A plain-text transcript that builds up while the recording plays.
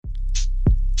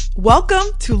Welcome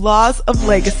to Laws of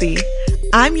Legacy.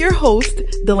 I'm your host,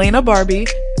 Delana Barbie,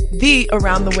 the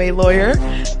Around the Way lawyer.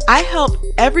 I help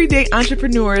everyday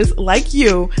entrepreneurs like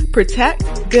you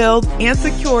protect, build, and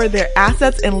secure their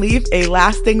assets and leave a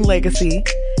lasting legacy.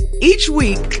 Each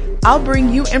week, I'll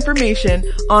bring you information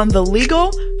on the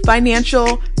legal,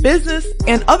 financial, business,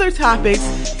 and other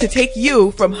topics to take you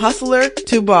from hustler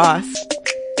to boss.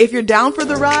 If you're down for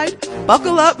the ride,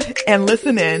 buckle up and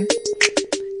listen in.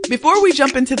 Before we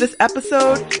jump into this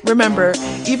episode, remember,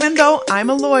 even though I'm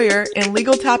a lawyer and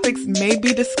legal topics may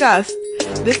be discussed,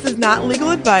 this is not legal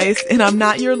advice and I'm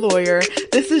not your lawyer.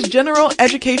 This is general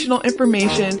educational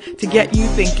information to get you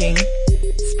thinking.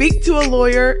 Speak to a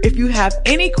lawyer if you have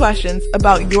any questions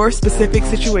about your specific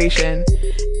situation.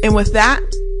 And with that,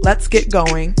 let's get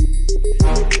going.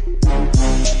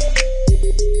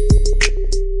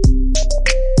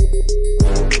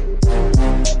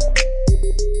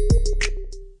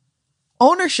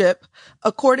 Ownership,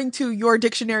 according to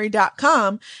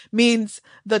yourdictionary.com, means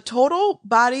the total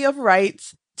body of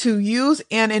rights to use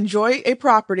and enjoy a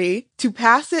property, to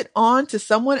pass it on to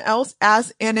someone else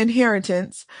as an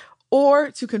inheritance,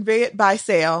 or to convey it by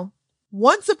sale.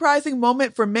 One surprising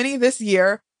moment for many this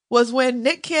year was when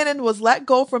Nick Cannon was let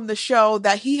go from the show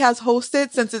that he has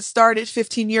hosted since it started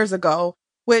 15 years ago,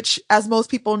 which, as most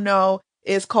people know,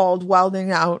 is called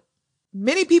Wilding Out.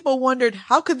 Many people wondered,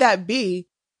 how could that be?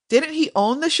 Didn't he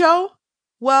own the show?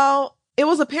 Well, it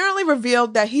was apparently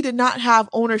revealed that he did not have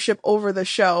ownership over the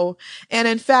show. And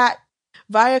in fact,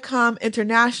 Viacom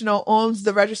International owns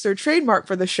the registered trademark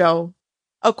for the show.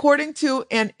 According to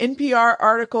an NPR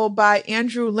article by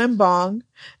Andrew Limbong,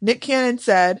 Nick Cannon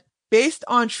said, "Based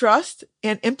on trust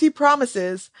and empty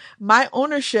promises, my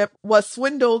ownership was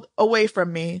swindled away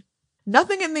from me."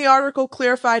 Nothing in the article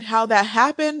clarified how that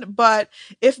happened, but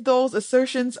if those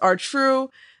assertions are true,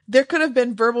 there could have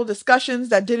been verbal discussions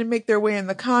that didn't make their way in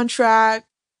the contract.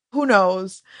 Who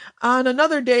knows? On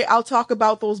another day, I'll talk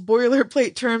about those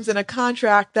boilerplate terms in a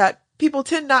contract that people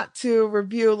tend not to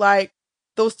review, like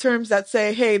those terms that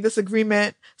say, hey, this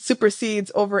agreement supersedes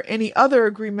over any other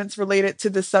agreements related to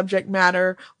the subject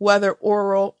matter, whether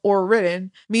oral or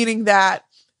written, meaning that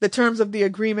the terms of the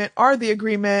agreement are the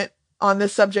agreement on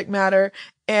this subject matter,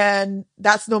 and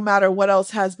that's no matter what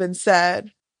else has been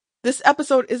said. This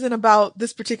episode isn't about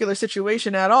this particular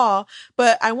situation at all,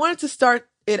 but I wanted to start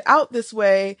it out this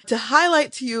way to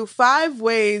highlight to you 5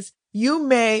 ways you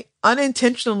may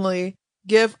unintentionally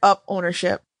give up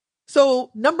ownership. So,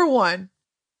 number 1,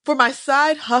 for my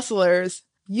side hustlers,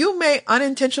 you may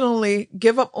unintentionally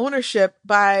give up ownership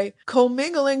by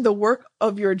co-mingling the work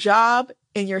of your job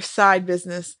and your side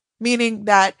business, meaning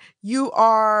that you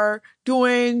are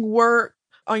doing work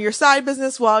on your side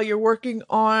business while you're working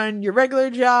on your regular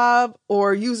job,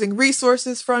 or using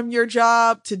resources from your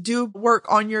job to do work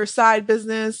on your side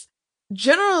business.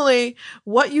 Generally,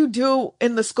 what you do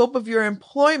in the scope of your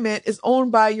employment is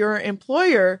owned by your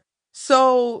employer.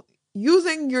 So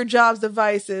using your job's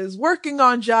devices, working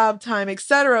on job time,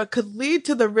 etc., could lead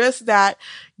to the risk that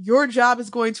your job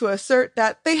is going to assert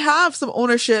that they have some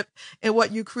ownership in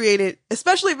what you created,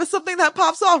 especially if it's something that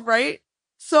pops off, right?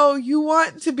 So you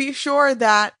want to be sure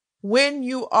that when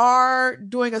you are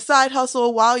doing a side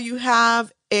hustle while you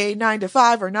have a 9 to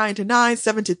 5 or 9 to 9,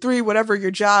 7 to 3, whatever your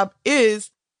job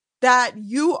is, that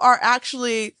you are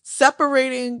actually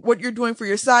separating what you're doing for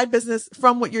your side business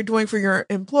from what you're doing for your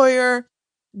employer,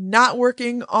 not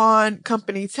working on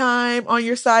company time on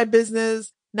your side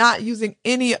business, not using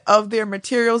any of their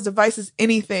materials, devices,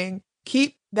 anything.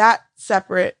 Keep that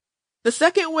separate. The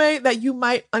second way that you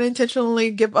might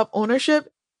unintentionally give up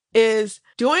ownership is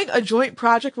doing a joint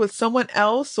project with someone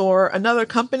else or another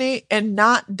company and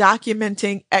not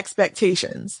documenting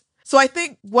expectations. So I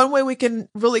think one way we can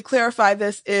really clarify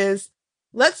this is,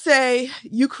 let's say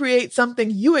you create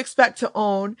something you expect to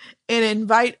own and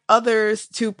invite others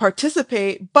to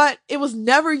participate, but it was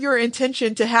never your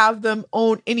intention to have them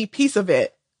own any piece of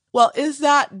it. Well, is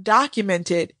that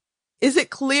documented? Is it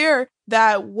clear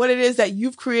that what it is that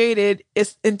you've created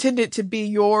is intended to be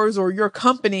yours or your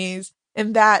company's,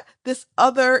 and that this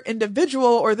other individual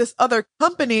or this other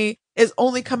company is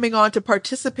only coming on to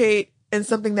participate in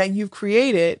something that you've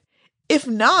created? If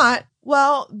not,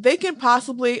 well, they can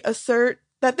possibly assert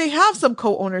that they have some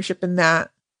co-ownership in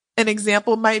that. An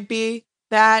example might be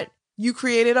that you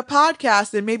created a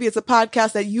podcast, and maybe it's a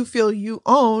podcast that you feel you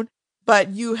own, but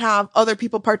you have other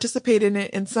people participate in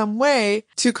it in some way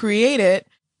to create it.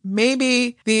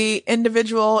 Maybe the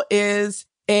individual is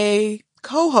a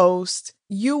co-host.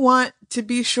 You want to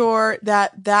be sure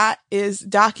that that is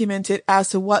documented as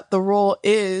to what the role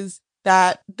is,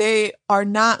 that they are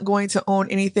not going to own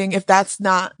anything if that's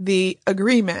not the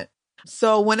agreement.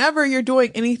 So whenever you're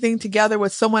doing anything together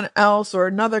with someone else or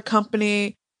another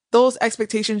company, those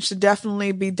expectations should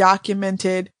definitely be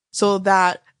documented so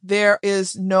that there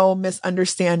is no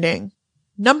misunderstanding.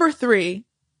 Number 3,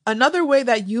 another way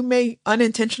that you may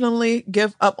unintentionally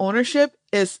give up ownership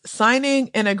is signing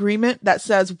an agreement that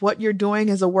says what you're doing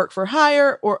is a work for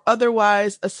hire or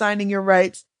otherwise assigning your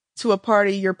rights to a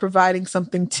party you're providing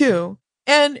something to.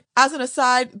 And as an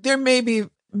aside, there may be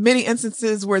many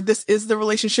instances where this is the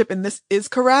relationship and this is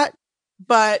correct.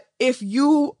 But if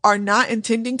you are not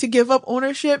intending to give up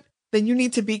ownership, then you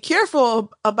need to be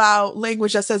careful about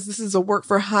language that says this is a work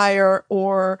for hire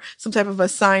or some type of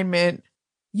assignment.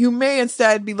 You may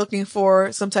instead be looking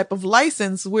for some type of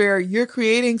license where you're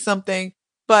creating something,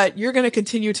 but you're going to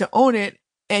continue to own it.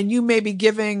 And you may be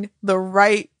giving the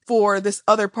right for this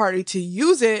other party to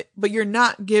use it, but you're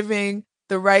not giving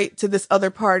the right to this other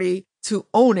party to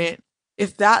own it.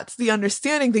 If that's the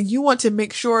understanding, then you want to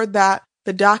make sure that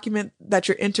the document that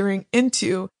you're entering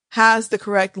into has the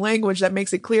correct language that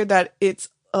makes it clear that it's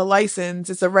a license,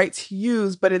 it's a right to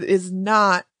use, but it is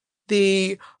not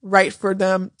the right for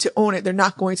them to own it. They're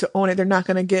not going to own it. They're not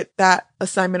going to get that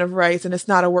assignment of rights, and it's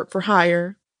not a work for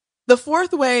hire. The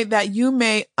fourth way that you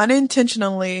may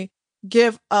unintentionally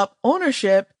give up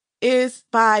ownership is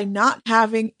by not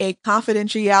having a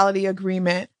confidentiality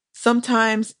agreement,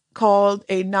 sometimes called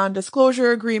a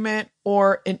non-disclosure agreement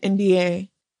or an NDA.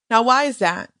 Now, why is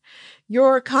that?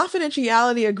 Your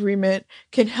confidentiality agreement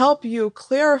can help you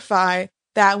clarify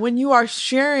that when you are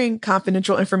sharing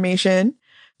confidential information,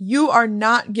 you are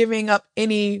not giving up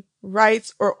any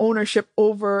rights or ownership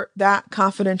over that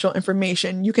confidential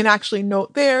information. You can actually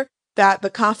note there that the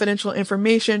confidential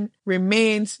information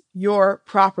remains your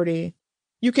property.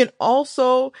 You can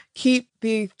also keep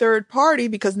the third party,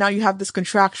 because now you have this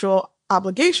contractual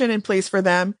obligation in place for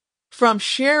them, from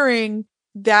sharing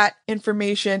that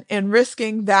information and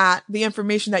risking that the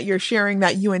information that you're sharing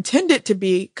that you intended to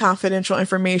be confidential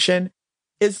information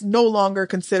is no longer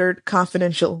considered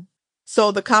confidential.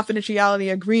 So the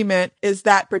confidentiality agreement is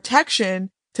that protection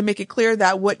to make it clear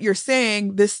that what you're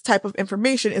saying, this type of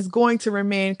information, is going to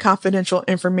remain confidential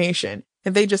information,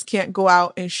 and they just can't go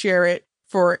out and share it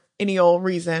for any old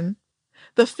reason.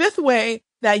 The fifth way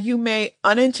that you may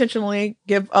unintentionally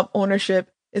give up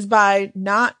ownership is by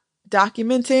not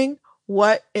documenting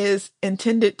what is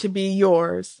intended to be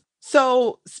yours.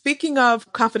 So speaking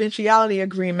of confidentiality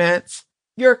agreements,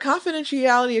 your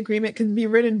confidentiality agreement can be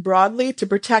written broadly to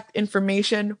protect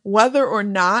information, whether or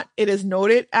not it is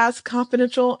noted as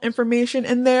confidential information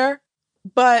in there.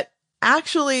 But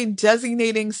actually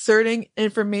designating certain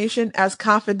information as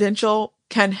confidential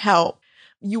can help.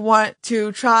 You want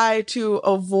to try to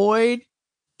avoid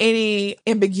any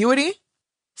ambiguity.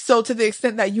 So to the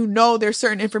extent that you know there's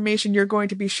certain information you're going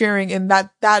to be sharing and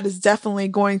that is definitely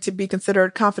going to be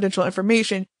considered confidential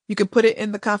information, you can put it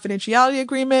in the confidentiality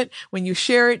agreement. When you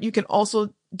share it, you can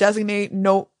also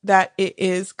note that it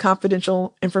is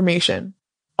confidential information.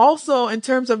 Also, in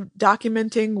terms of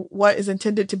documenting what is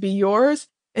intended to be yours,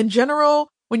 in general,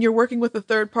 when you're working with a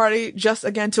third party, just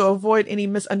again to avoid any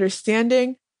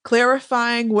misunderstanding,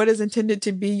 clarifying what is intended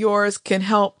to be yours can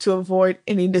help to avoid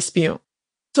any dispute.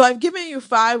 So I've given you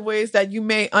 5 ways that you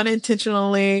may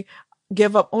unintentionally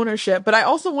give up ownership, but I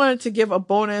also wanted to give a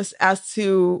bonus as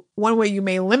to one way you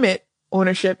may limit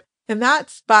ownership, and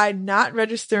that's by not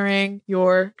registering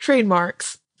your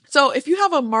trademarks. So if you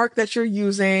have a mark that you're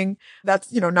using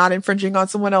that's, not infringing on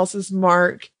someone else's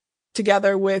mark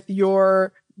together with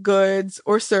your goods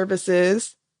or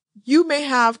services, you may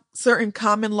have certain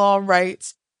common law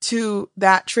rights to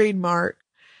that trademark.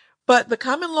 But the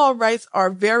common law rights are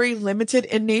very limited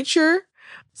in nature.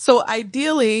 So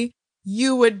ideally,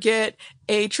 you would get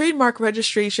a trademark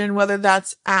registration, whether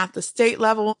that's at the state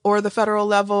level or the federal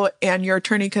level, and your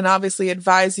attorney can obviously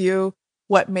advise you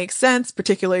what makes sense,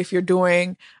 particularly if you're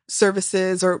doing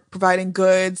services or providing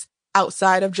goods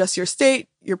outside of just your state.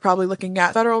 You're probably looking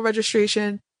at federal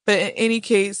registration. But in any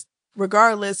case,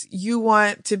 regardless, you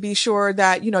want to be sure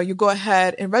that, you go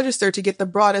ahead and register to get the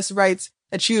broadest rights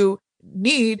that you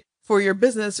need for your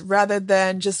business, rather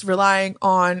than just relying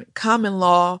on common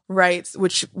law rights,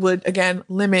 which would again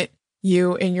limit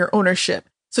you in your ownership.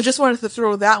 So just wanted to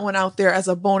throw that one out there as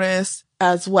a bonus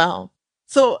as well.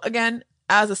 So again,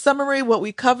 as a summary, what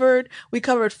we covered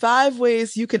 5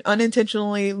 ways you can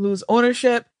unintentionally lose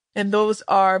ownership. And those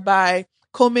are by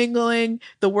co-mingling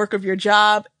the work of your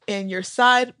job and your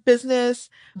side business,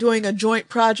 doing a joint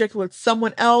project with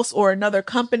someone else or another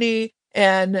company,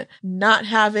 and not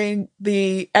having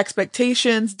the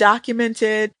expectations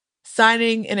documented,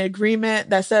 signing an agreement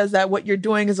that says that what you're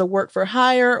doing is a work for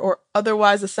hire, or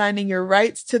otherwise assigning your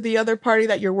rights to the other party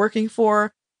that you're working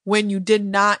for when you did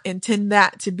not intend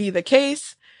that to be the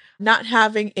case, not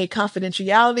having a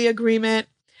confidentiality agreement,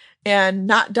 and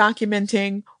not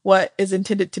documenting what is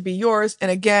intended to be yours.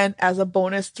 And again, as a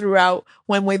bonus throughout,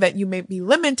 one way that you may be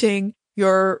limiting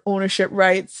your ownership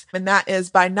rights, and that is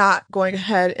by not going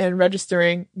ahead and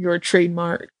registering your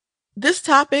trademark. This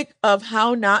topic of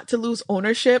how not to lose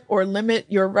ownership or limit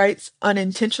your rights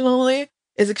unintentionally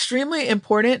is extremely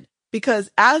important, because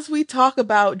as we talk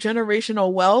about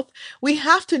generational wealth, we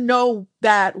have to know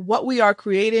that what we are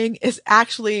creating is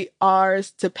actually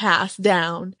ours to pass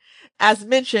down. As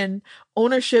mentioned,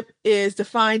 ownership is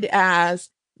defined as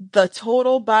the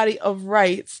total body of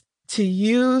rights to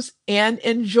use and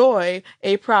enjoy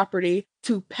a property,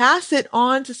 to pass it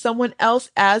on to someone else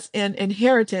as an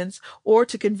inheritance, or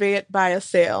to convey it by a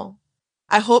sale.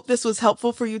 I hope this was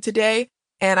helpful for you today,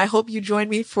 and I hope you join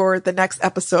me for the next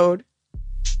episode.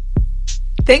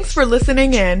 Thanks for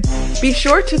listening in. Be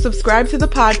sure to subscribe to the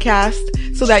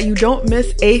podcast so that you don't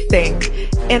miss a thing.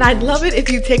 And I'd love it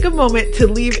if you take a moment to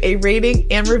leave a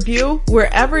rating and review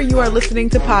wherever you are listening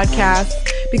to podcasts,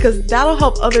 because that'll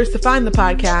help others to find the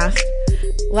podcast.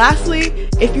 Lastly,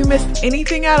 if you missed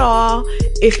anything at all,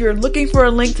 if you're looking for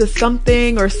a link to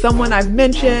something or someone I've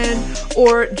mentioned,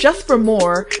 or just for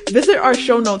more, visit our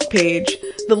show notes page.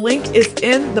 The link is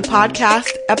in the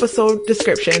podcast episode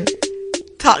description.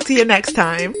 Talk to you next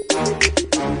time.